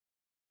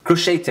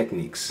Crochet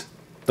techniques.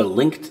 The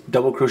linked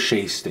double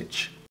crochet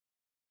stitch.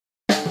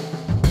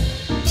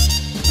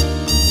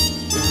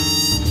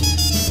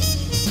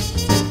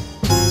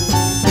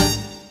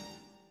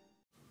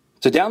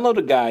 To download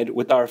a guide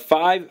with our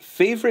 5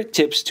 favorite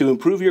tips to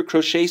improve your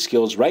crochet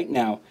skills right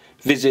now,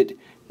 visit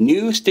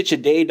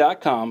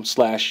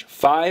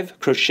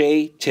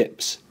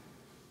newstitchaday.com/5crochet-tips.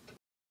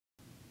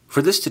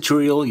 For this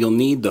tutorial, you'll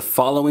need the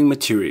following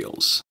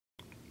materials: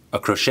 a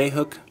crochet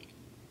hook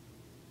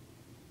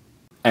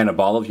and a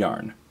ball of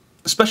yarn.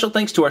 Special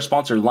thanks to our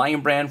sponsor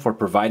Lion Brand for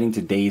providing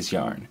today's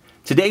yarn.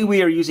 Today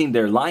we are using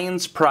their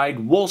Lion's Pride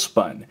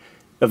Woolspun,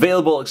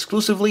 available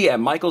exclusively at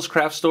Michael's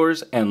Craft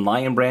Stores and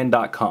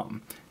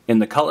lionbrand.com. In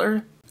the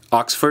color,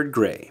 Oxford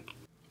Gray.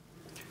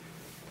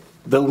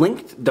 The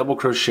linked double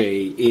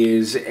crochet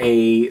is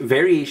a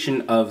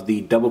variation of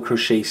the double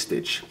crochet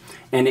stitch,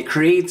 and it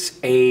creates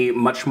a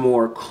much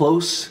more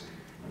close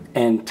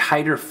and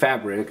tighter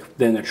fabric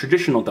than a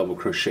traditional double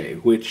crochet,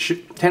 which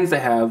tends to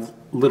have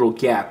little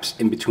gaps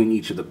in between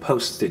each of the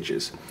post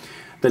stitches.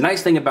 The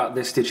nice thing about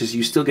this stitch is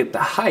you still get the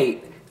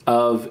height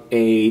of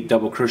a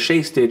double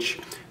crochet stitch,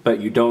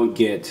 but you don't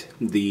get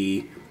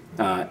the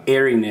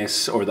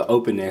airiness or the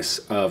openness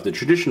of the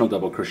traditional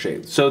double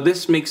crochet. So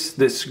this makes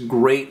this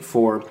great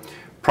for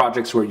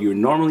projects where you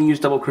normally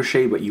use double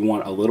crochet but you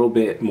want a little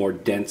bit more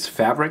dense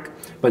fabric,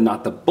 but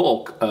not the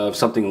bulk of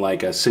something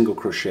like a single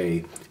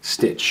crochet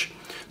stitch.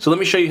 So let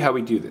me show you how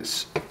we do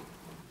this.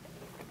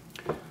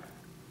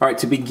 Alright,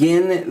 to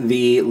begin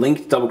the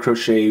linked double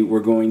crochet,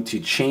 we're going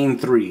to chain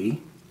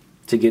 3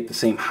 to get the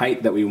same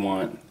height that we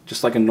want,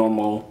 just like a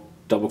normal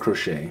double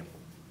crochet.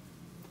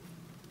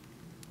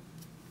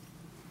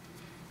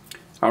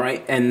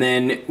 Alright, and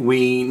then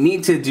we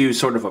need to do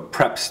sort of a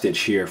prep stitch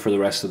here for the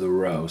rest of the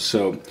row.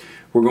 So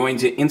we're going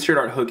to insert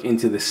our hook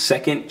into the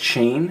second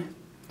chain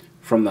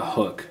from the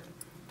hook,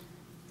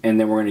 and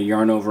then we're going to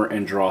yarn over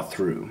and draw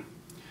through.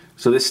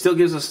 So this still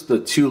gives us the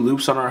 2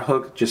 loops on our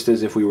hook, just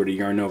as if we were to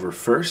yarn over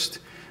first,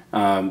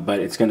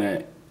 but it's going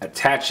to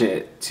attach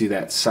it to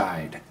that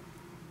side.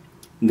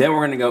 Then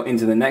we're going to go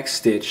into the next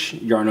stitch,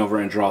 yarn over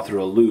and draw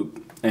through a loop.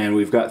 And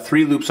we've got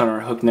 3 loops on our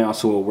hook now,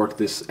 so we'll work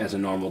this as a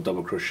normal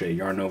double crochet.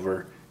 Yarn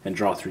over and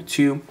draw through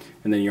 2,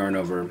 and then yarn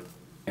over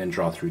and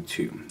draw through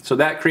 2. So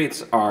that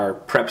creates our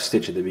prep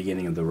stitch at the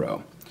beginning of the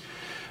row.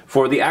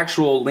 For the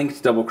actual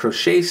linked double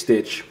crochet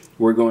stitch,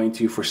 we're going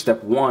to, for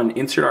step 1,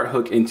 insert our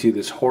hook into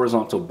this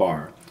horizontal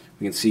bar.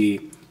 You can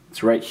see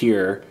it's right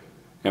here,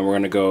 and we're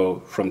going to go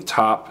from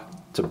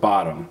top to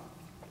bottom.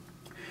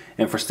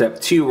 And for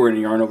step 2, we're going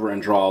to yarn over and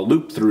draw a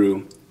loop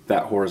through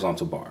that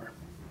horizontal bar.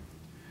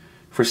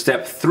 For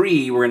step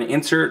 3, we're going to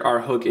insert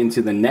our hook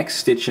into the next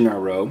stitch in our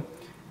row,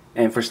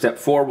 and for step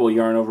 4, we'll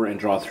yarn over and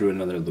draw through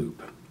another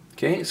loop.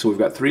 Okay, so we've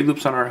got 3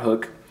 loops on our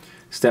hook.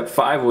 Step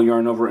 5, we'll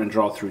yarn over and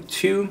draw through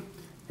 2,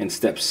 and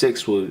step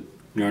 6, we'll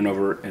yarn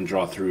over and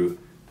draw through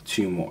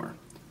 2 more.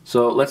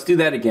 So let's do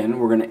that again.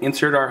 We're going to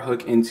insert our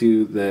hook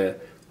into the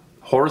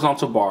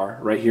horizontal bar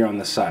right here on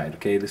the side.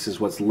 Okay, this is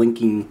what's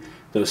linking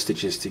those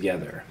stitches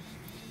together.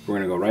 We're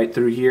going to go right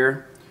through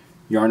here,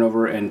 yarn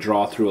over and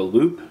draw through a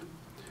loop.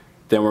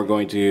 Then we're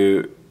going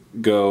to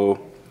go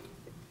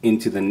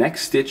into the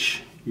next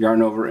stitch,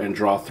 yarn over and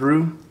draw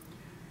through,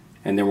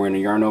 and then we're going to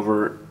yarn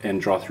over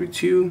and draw through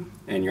 2,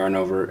 and yarn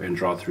over and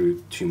draw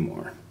through 2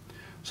 more.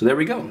 So there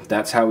we go.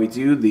 That's how we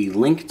do the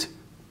linked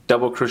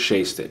double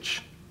crochet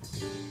stitch.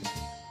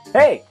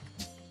 Hey,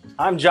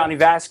 I'm Johnny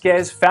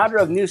Vasquez, founder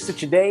of New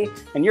Stitch a Day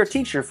and your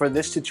teacher for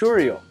this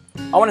tutorial.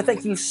 I want to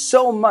thank you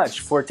so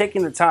much for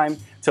taking the time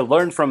to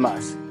learn from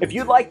us. If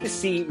you'd like to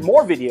see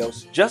more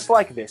videos just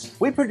like this,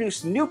 we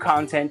produce new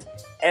content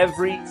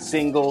every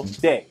single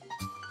day,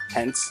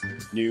 hence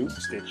New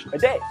Stitch a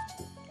Day.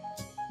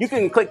 You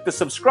can click the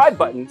subscribe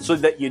button so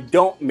that you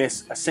don't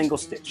miss a single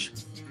stitch.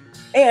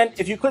 And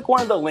if you click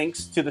one of the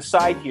links to the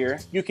side here,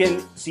 you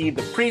can see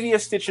the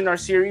previous stitch in our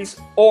series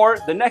or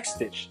the next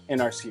stitch in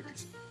our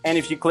series. And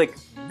if you click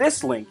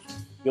this link,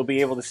 you'll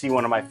be able to see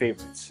one of my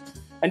favorites.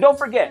 And don't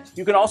forget,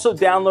 you can also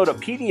download a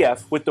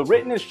PDF with the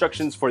written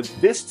instructions for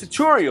this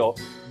tutorial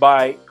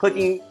by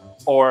clicking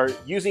or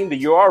using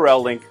the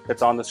URL link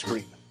that's on the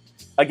screen.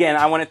 Again,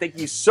 I want to thank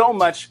you so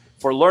much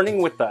for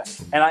learning with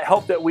us, and I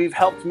hope that we've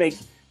helped make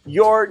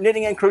your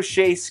knitting and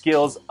crochet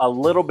skills a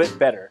little bit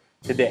better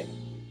today.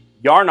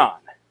 Yarn on!